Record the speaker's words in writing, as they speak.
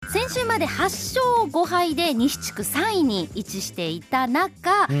先週まで8勝5敗で西地区3位に位置していた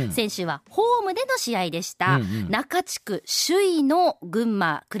中、先週はホームでの試合でした、中地区首位の群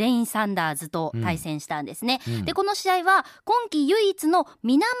馬クレインサンダーズと対戦したんですね、でこの試合は今季唯一の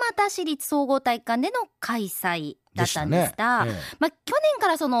水俣市立総合体育館での開催だったんですが、去年か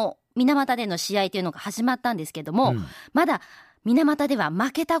らその水俣での試合というのが始まったんですけども、まだ水俣では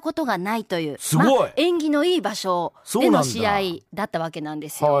負けたことがないという、すごい、縁起のいい場所での試合だったわけなんで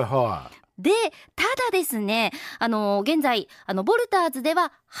すよ。でただですね、現在ボルターズで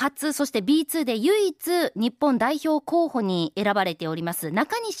は初、そして B2 で唯一日本代表候補に選ばれております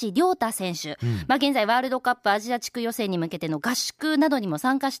中西亮太選手、現在ワールドカップアジア地区予選に向けての合宿などにも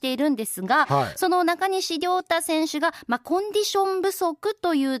参加しているんですが、その中西亮太選手が、コンディション不足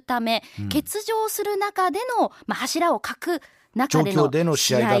というため、欠場する中での、柱を欠く中での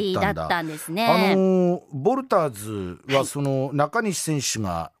試合だったんですね。ボルターズはその中西選手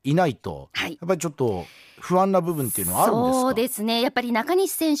がいないと、やっぱりちょっと不安な部分っていうのはあるんですか？そうですね、やっぱり中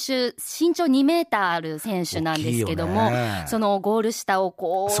西選手身長2メーターある選手なんですけども、そのゴール下を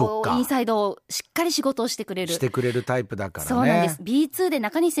インサイドをしっかり仕事をしてくれるタイプだからね。そうなんです。 B2 で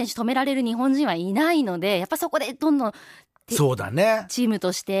中西選手止められる日本人はいないので、やっぱそこでどんどんそうだね、チーム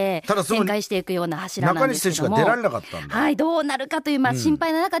として展開していくような柱なんですけども、中西選手が出られなかったんだ、どうなるかという、心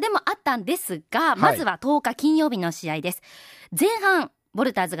配な中でもあったんですが、まずは10日金曜日の試合です。前半ボ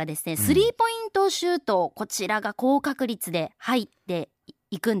ルターズがですね、スリーポイントシュート、こちらが高確率で入って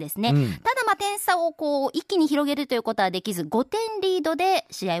いくんですね、ただ点差を一気に広げるということはできず、5点リードで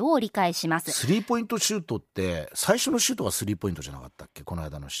試合を折り返します。スリーポイントシュートって最初のシュートがスリーポイントじゃなかったっけ、この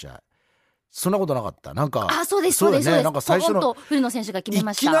間の試合。そんなことなかった？なんかそうですそうです、なんか最初の古野選手が決め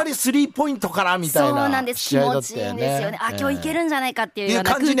ました。いきなりスリーポイントからみたいな試合だったよね。気持ちいいんですよね。今日いけるんじゃないかっていうよう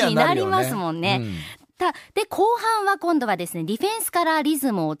な空気になりますもんね。で後半は今度はですね、ディフェンスからリ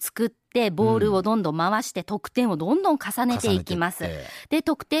ズムを作ってボールをどんどん回して得点をどんどん重ねていきます。で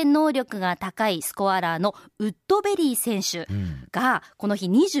得点能力が高いスコアラーのウッドベリー選手がこの日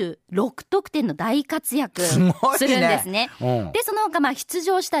26得点の大活躍するんですね。でその他出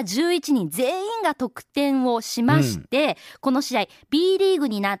場した11人全員が得点をしまして、この試合 B リーグ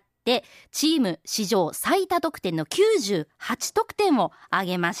になってチーム史上最多得点の98得点を挙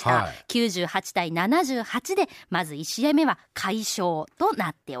げました、98対78でまず1試合目は快勝とな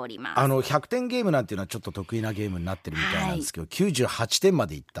っております。100点ゲームなんていうのはちょっと得意なゲームになってるみたいなんですけど、98点ま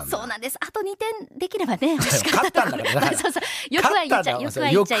でいったんだ。そうなんです。あと2点できればね欲しか勝ったったんだからよくは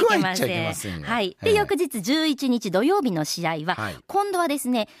言っちゃいけません。で翌日11日土曜日の試合は、今度はです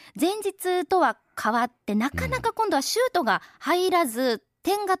ね、前日とは変わってなかなか今度はシュートが入らず、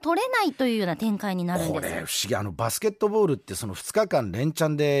点が取れないというような展開になるんです。これ不思議、バスケットボールってその2日間連チャ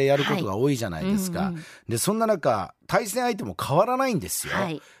ンでやることが多いじゃないですか、でそんな中対戦相手も変わらないんですよ、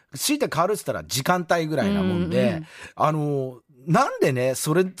強いて変わるって言ったら時間帯ぐらいなもんで、なんでね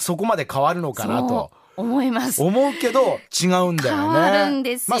そこまで変わるのかなと思います。思うけど違うんだよね。変わるん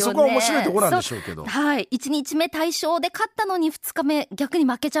ですよね。そこは面白いところなんでしょうけど、1日目大勝で勝ったのに2日目逆に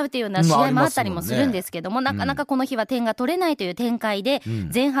負けちゃうというような試合もあったりもするんですけども、なかなかこの日は点が取れないという展開で、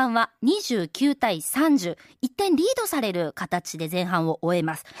前半は29対30、1点リードされる形で前半を終え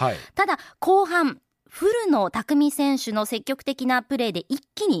ます、ただ後半古野匠選手の積極的なプレーで一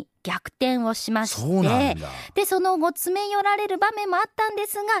気に逆転をしまして、でその後詰め寄られる場面もあったんで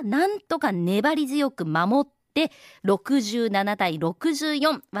すが、なんとか粘り強く守って67対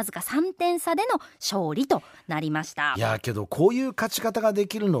64、わずか3点差での勝利となりました。いやけどこういう勝ち方がで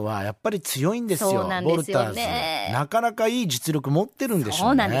きるのはやっぱり強いんですよ。そうなんですよね。ボルターズなかなかいい実力持ってるんでしょうね。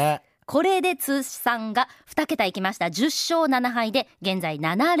そうなんです。これで通算が2桁いきました。10勝7敗で現在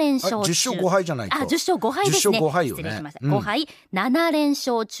7連勝中。10勝5敗じゃないと。10勝5敗ですね。10勝5敗よね。失礼しました。5敗7連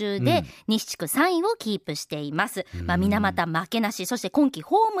勝中で、西地区3位をキープしています。水俣負けなし、そして今季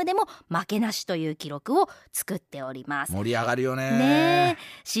ホームでも負けなしという記録を作っております。盛り上がるよね。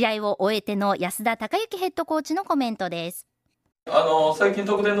試合を終えての安田孝之ヘッドコーチのコメントです。最近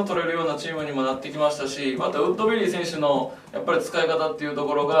得点の取れるようなチームにもなってきましたし、またウッドベリー選手のやっぱり使い方っていうと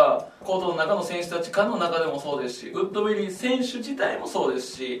ころがコートの中の選手たちの中でもそうですし、ウッドベリー選手自体もそうで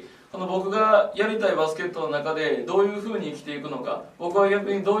すし、僕がやりたいバスケットの中でどういう風に生きていくのか、僕は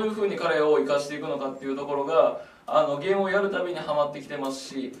逆にどういう風に彼を生かしていくのかっていうところがゲームをやるたびにはまってきてます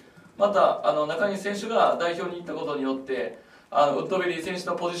し、また中西選手が代表に行ったことによってウッドベリー選手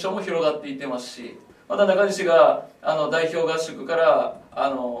のポジションも広がっていってますし、また中西が代表合宿から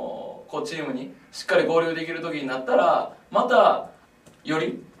チームにしっかり合流できる時になったら、またよ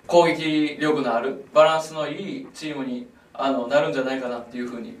り攻撃力のあるバランスのいいチームになるんじゃないかなっていう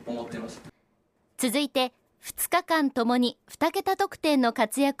ふうに思っています。続いて2日間ともに2桁得点の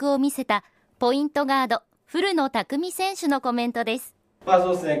活躍を見せたポイントガード古野拓実選手のコメントです。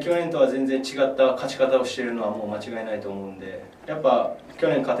そうですね、去年とは全然違った勝ち方をしているのはもう間違いないと思うんで、やっぱ去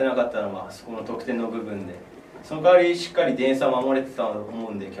年勝てなかったのはそこの得点の部分で、その代わりしっかりディフェンスは守れてたと思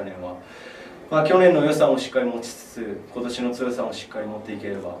うんで、去年は、去年の良さもしっかり持ちつつ、今年の強さもしっかり持っていけ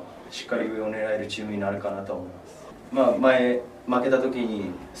れば、しっかり上を狙えるチームになるかなと思います。前負けた時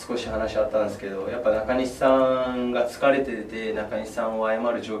に少し話あったんですけど、やっぱ中西さんが疲れてて、中西さんを謝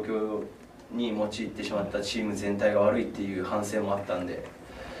る状況に陥ってしまったチーム全体が悪いっていう反省もあったんで、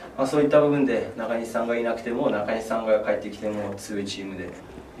そういった部分で中西さんがいなくても、中西さんが帰ってきても強いチームで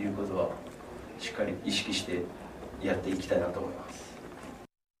いうことはしっかり意識してやっていきたいなと思います。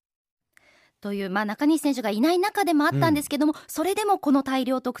という、中西選手がいない中でもあったんですけども、それでもこの大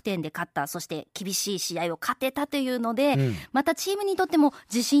量得点で勝った、そして厳しい試合を勝てたというので、またチームにとっても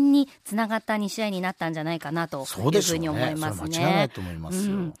自信につながった2試合になったんじゃないかなというふうに思いますね。そうでしょうね。それは間違いないと思います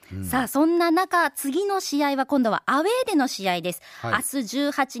よ。さあ、そんな中、次の試合は今度はアウェーでの試合です。明日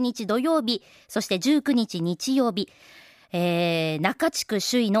18日土曜日、そして19日日曜日、中地区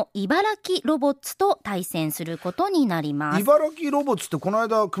首位の茨城ロボッツと対戦することになります。茨城ロボッツってこの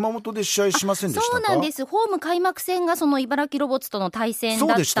間熊本で試合しませんでしたか？そうなんです。ホーム開幕戦がその茨城ロボッツとの対戦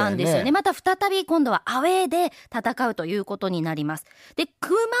だったんですよね。また再び今度はアウェーで戦うということになります。で、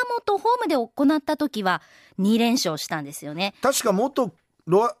熊本ホームで行った時は2連勝したんですよね。確か元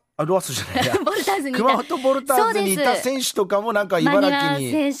ロアスじゃないやボルターズに熊本ボルターズにいた選手とかもなんか茨城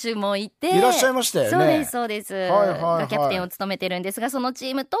に選手もいていらっしゃいましたよね。そうです、がキャプテンを務めてるんですが、そのチ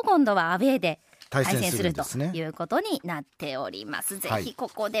ームと今度はアウェーで対戦するということになっております。ぜひこ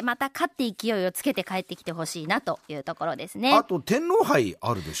こでまた勝って勢いをつけて帰ってきてほしいなというところですね。あと天皇杯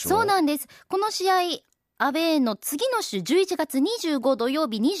あるでしょ。そうなんです。この試合アウェーの次の週11月25土曜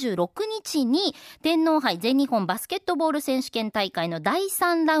日26日に天皇杯全日本バスケットボール選手権大会の第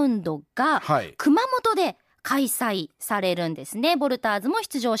3ラウンドが熊本で開催されるんですね。ボルターズも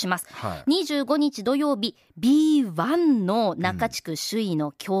出場します、25日土曜日 B1 の中地区首位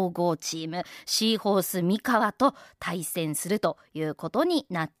の強豪チーム、シーホース三河と対戦するということに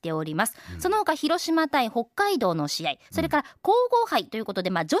なっております、その他広島対北海道の試合、それから皇后杯ということ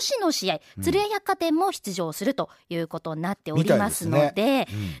で、女子の試合、鶴屋百貨店も出場するということになっておりますので、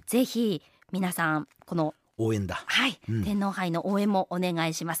ぜひ皆さんこの応援だ。天皇杯の応援もお願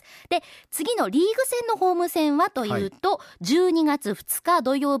いします。で、次のリーグ戦のホーム戦はというと、12月2日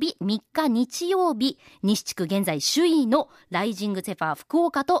土曜日、3日日曜日、西地区現在首位のライジングゼファー福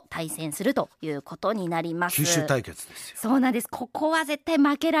岡と対戦するということになります。九州対決ですよ。そうなんです。ここは絶対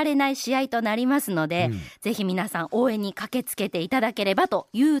負けられない試合となりますので、ぜひ皆さん応援に駆けつけていただければと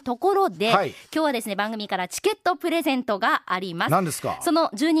いうところで、今日はですね、番組からチケットプレゼントがあります。何ですか？そ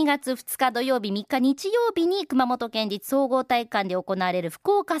の12月2日土曜日、3日日曜日に熊本県立総合体育館で行われる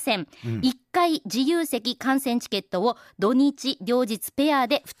福岡戦、1回自由席観戦チケットを土日両日ペア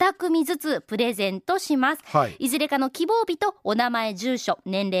で2組ずつプレゼントします、いずれかの希望日とお名前、住所、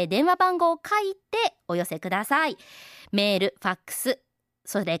年齢、電話番号を書いてお寄せください。メール、ファックス、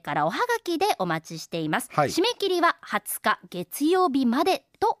それからおはがきでお待ちしています、締め切りは20日月曜日まで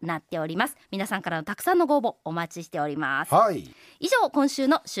となっております。皆さんからのたくさんのご応募お待ちしております、以上、今週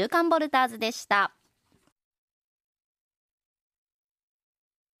の週刊ボルターズでした。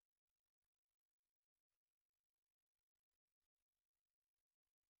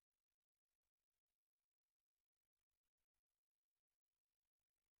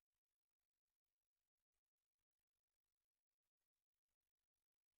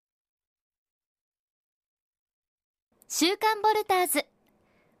週刊ボルターズ。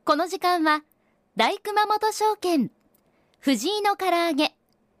この時間は大熊本証券、藤井の唐揚げ、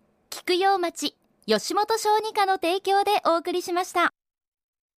菊陽町吉本小児科の提供でお送りしました。